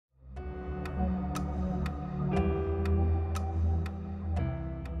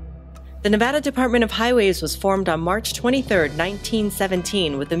The Nevada Department of Highways was formed on March 23,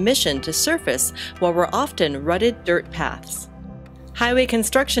 1917, with a mission to surface what were often rutted dirt paths. Highway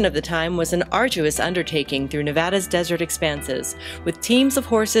construction of the time was an arduous undertaking through Nevada's desert expanses, with teams of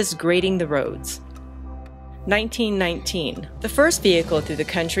horses grading the roads. 1919. The first vehicle through the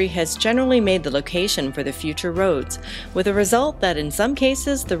country has generally made the location for the future roads, with the result that in some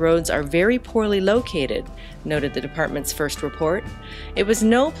cases the roads are very poorly located, noted the department's first report. It was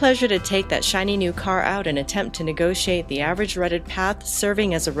no pleasure to take that shiny new car out and attempt to negotiate the average rutted path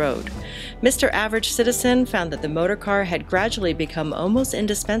serving as a road. Mr. Average Citizen found that the motor car had gradually become almost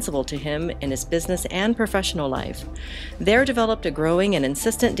indispensable to him in his business and professional life. There developed a growing and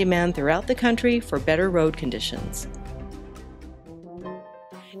insistent demand throughout the country for better road conditions.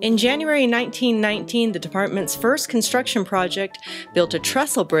 In January 1919, the department's first construction project built a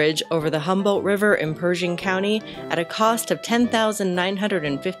trestle bridge over the Humboldt River in Pershing County at a cost of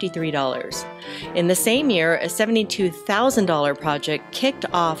 $10,953. In the same year, a $72,000 project kicked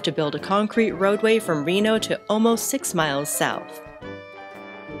off to build a concrete roadway from Reno to almost 6 miles south.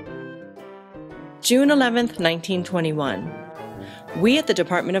 June 11, 1921. We at the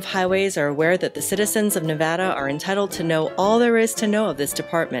Department of Highways are aware that the citizens of Nevada are entitled to know all there is to know of this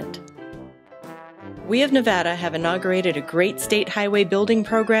department. We of Nevada have inaugurated a great state highway building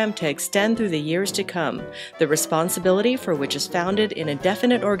program to extend through the years to come, the responsibility for which is founded in a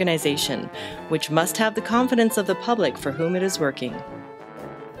definite organization, which must have the confidence of the public for whom it is working.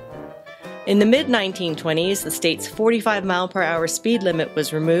 In the mid-1920s, the state's 45-mile-per-hour speed limit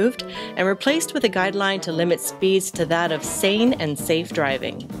was removed and replaced with a guideline to limit speeds to that of sane and safe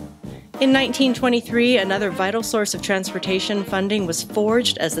driving. In 1923, another vital source of transportation funding was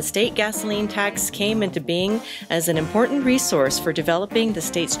forged as the state gasoline tax came into being as an important resource for developing the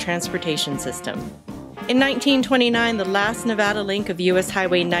state's transportation system. In 1929, the last Nevada link of U.S.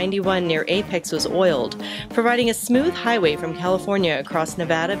 Highway 91 near Apex was oiled, providing a smooth highway from California across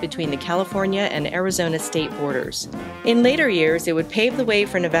Nevada between the California and Arizona state borders. In later years, it would pave the way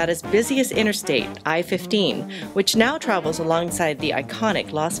for Nevada's busiest interstate, I-15, which now travels alongside the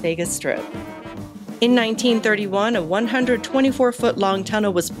iconic Las Vegas Strip. In 1931, a 124-foot-long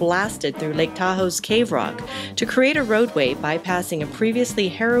tunnel was blasted through Lake Tahoe's Cave Rock to create a roadway bypassing a previously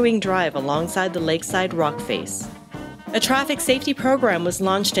harrowing drive alongside the lakeside rock face. A traffic safety program was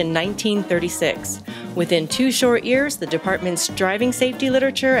launched in 1936. Within 2 short years, the department's driving safety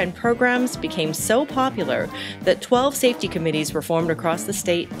literature and programs became so popular that 12 safety committees were formed across the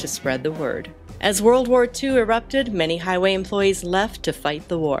state to spread the word. As World War II erupted, many highway employees left to fight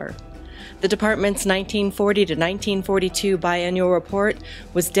the war. The department's 1940 to 1942 biannual report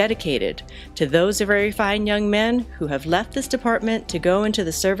was dedicated to those very fine young men who have left this department to go into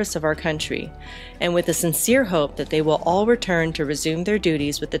the service of our country, and with a sincere hope that they will all return to resume their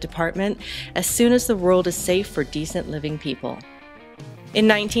duties with the department as soon as the world is safe for decent living people. In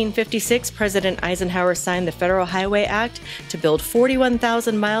 1956, President Eisenhower signed the Federal Highway Act to build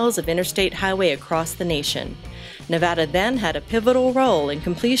 41,000 miles of interstate highway across the nation. Nevada then had a pivotal role in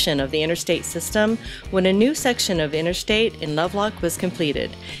completion of the interstate system when a new section of interstate in Lovelock was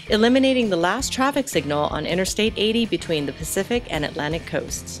completed, eliminating the last traffic signal on Interstate 80 between the Pacific and Atlantic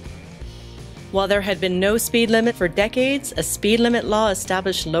coasts. While there had been no speed limit for decades, a speed limit law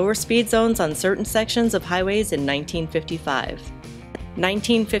established lower speed zones on certain sections of highways in 1955.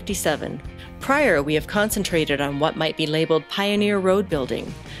 1957. Prior, we have concentrated on what might be labeled pioneer road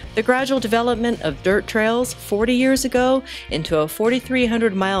building, the gradual development of dirt trails 40 years ago into a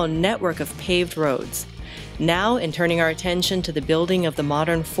 4,300-mile network of paved roads. Now, in turning our attention to the building of the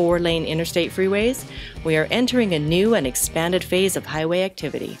modern 4-lane interstate freeways, we are entering a new and expanded phase of highway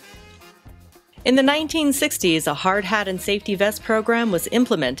activity. In the 1960s, a hard hat and safety vest program was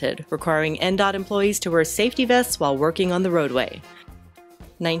implemented, requiring NDOT employees to wear safety vests while working on the roadway.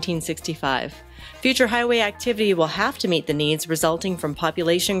 1965. Future highway activity will have to meet the needs resulting from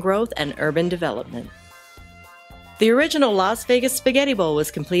population growth and urban development. The original Las Vegas Spaghetti Bowl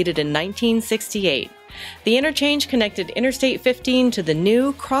was completed in 1968. The interchange connected Interstate 15 to the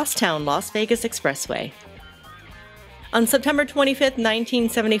new Crosstown Las Vegas Expressway. On September 25,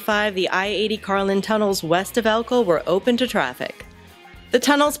 1975, the I-80 Carlin tunnels west of Elko were open to traffic. The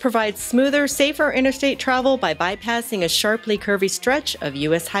tunnels provide smoother, safer interstate travel by bypassing a sharply curvy stretch of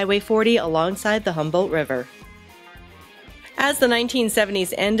U.S. Highway 40 alongside the Humboldt River. As the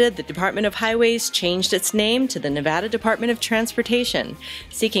 1970s ended, the Department of Highways changed its name to the Nevada Department of Transportation,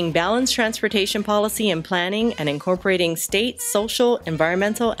 seeking balanced transportation policy and planning and incorporating state, social,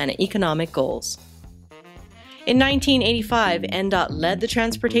 environmental, and economic goals. In 1985, NDOT led the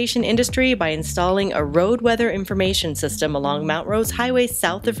transportation industry by installing a road weather information system along Mount Rose Highway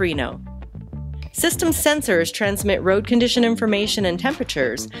south of Reno. System sensors transmit road condition information and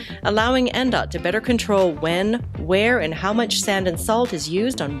temperatures, allowing NDOT to better control when, where, and how much sand and salt is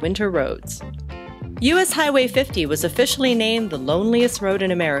used on winter roads. U.S. Highway 50 was officially named the loneliest road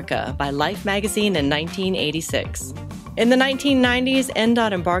in America by Life magazine in 1986. In the 1990s,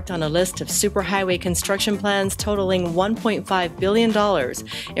 NDOT embarked on a list of superhighway construction plans totaling $1.5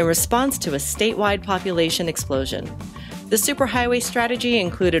 billion in response to a statewide population explosion. The superhighway strategy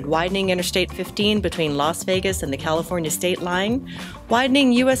included widening Interstate 15 between Las Vegas and the California state line,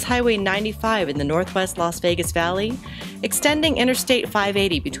 widening U.S. Highway 95 in the northwest Las Vegas Valley, extending Interstate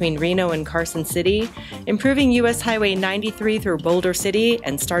 580 between Reno and Carson City, improving U.S. Highway 93 through Boulder City,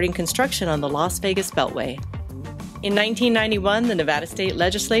 and starting construction on the Las Vegas Beltway. In 1991, the Nevada State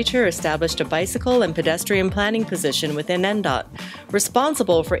Legislature established a bicycle and pedestrian planning position within NDOT,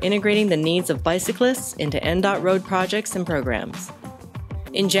 responsible for integrating the needs of bicyclists into NDOT road projects and programs.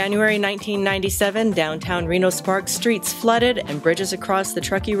 In January 1997, downtown Reno's Sparks streets flooded and bridges across the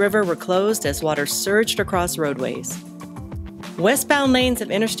Truckee River were closed as water surged across roadways. Westbound lanes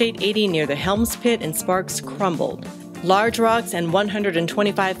of Interstate 80 near the Helms Pit in Sparks crumbled. Large rocks and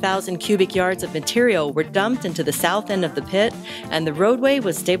 125,000 cubic yards of material were dumped into the south end of the pit, and the roadway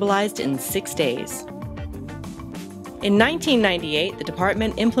was stabilized in 6 days. In 1998, the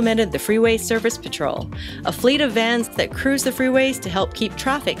department implemented the Freeway Service Patrol, a fleet of vans that cruise the freeways to help keep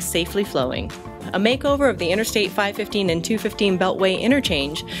traffic safely flowing. A makeover of the Interstate 515 and 215 Beltway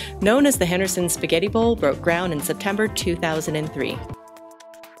interchange, known as the Henderson Spaghetti Bowl, broke ground in September 2003.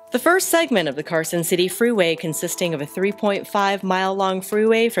 The first segment of the Carson City Freeway, consisting of a 3.5-mile-long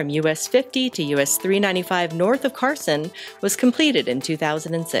freeway from US 50 to US 395 north of Carson, was completed in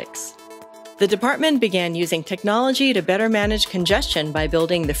 2006. The department began using technology to better manage congestion by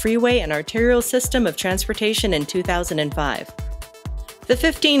building the freeway and arterial system of transportation in 2005. The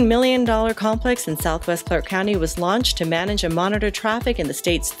 $15 million complex in southwest Clark County was launched to manage and monitor traffic in the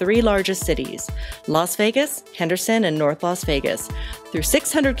state's 3 largest cities, Las Vegas, Henderson, and North Las Vegas, through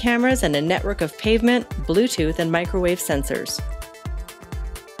 600 cameras and a network of pavement, Bluetooth, and microwave sensors.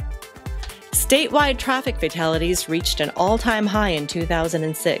 Statewide traffic fatalities reached an all-time high in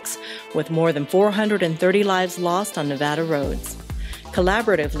 2006, with more than 430 lives lost on Nevada roads.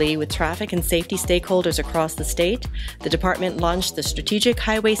 Collaboratively with traffic and safety stakeholders across the state, the department launched the Strategic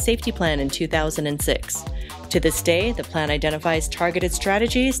Highway Safety Plan in 2006. To this day, the plan identifies targeted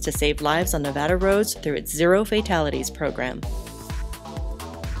strategies to save lives on Nevada roads through its Zero Fatalities program.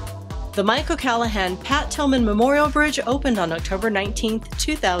 The Mike O'Callahan Pat Tillman Memorial Bridge opened on October 19,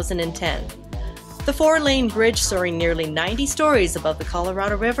 2010. The 4-lane bridge, soaring nearly 90 stories above the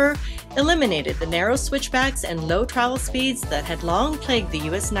Colorado River, eliminated the narrow switchbacks and low travel speeds that had long plagued the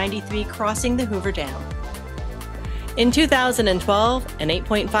US 93 crossing the Hoover Dam. In 2012, an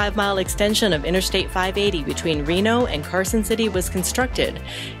 8.5-mile extension of Interstate 580 between Reno and Carson City was constructed,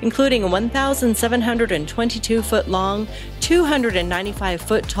 including a 1,722-foot-long,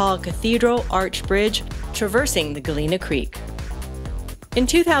 295-foot-tall cathedral arch bridge traversing the Galena Creek. In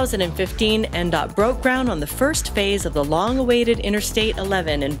 2015, NDOT broke ground on the first phase of the long-awaited Interstate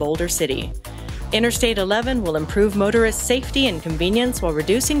 11 in Boulder City. Interstate 11 will improve motorist safety and convenience while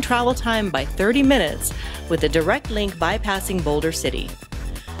reducing travel time by 30 minutes with a direct link bypassing Boulder City.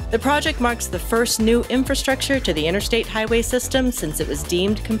 The project marks the first new infrastructure to the interstate highway system since it was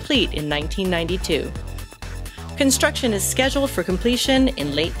deemed complete in 1992. Construction is scheduled for completion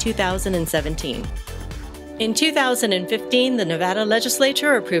in late 2017. In 2015, the Nevada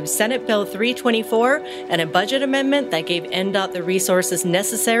Legislature approved Senate Bill 324 and a budget amendment that gave NDOT the resources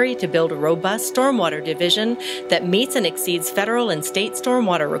necessary to build a robust stormwater division that meets and exceeds federal and state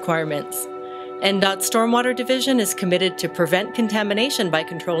stormwater requirements. NDOT's Stormwater Division is committed to prevent contamination by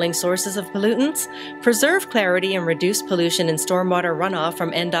controlling sources of pollutants, preserve clarity and reduce pollution in stormwater runoff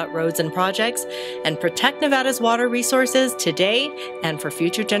from NDOT roads and projects, and protect Nevada's water resources today and for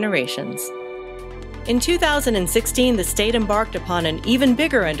future generations. In 2016, the state embarked upon an even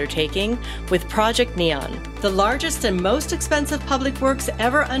bigger undertaking with Project Neon, the largest and most expensive public works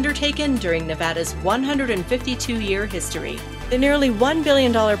ever undertaken during Nevada's 152-year history. The nearly $1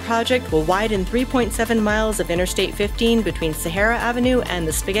 billion project will widen 3.7 miles of Interstate 15 between Sahara Avenue and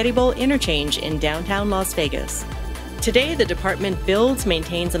the Spaghetti Bowl interchange in downtown Las Vegas. Today, the department builds,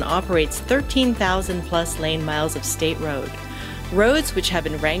 maintains, and operates 13,000-plus lane miles of state roads which have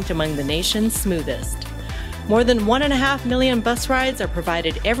been ranked among the nation's smoothest. More than 1.5 million bus rides are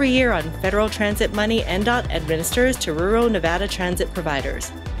provided every year on federal transit money NDOT administers to rural Nevada transit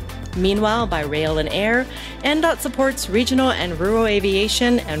providers. Meanwhile, by rail and air, NDOT supports regional and rural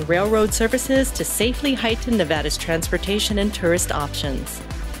aviation and railroad services to safely heighten Nevada's transportation and tourist options.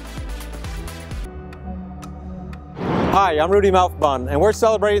 Hi, I'm Rudy Mouthbun, and we're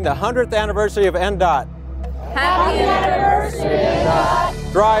celebrating the 100th anniversary of NDOT. Happy anniversary,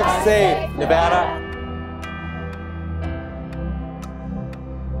 NDOT! Drive safe, Nevada!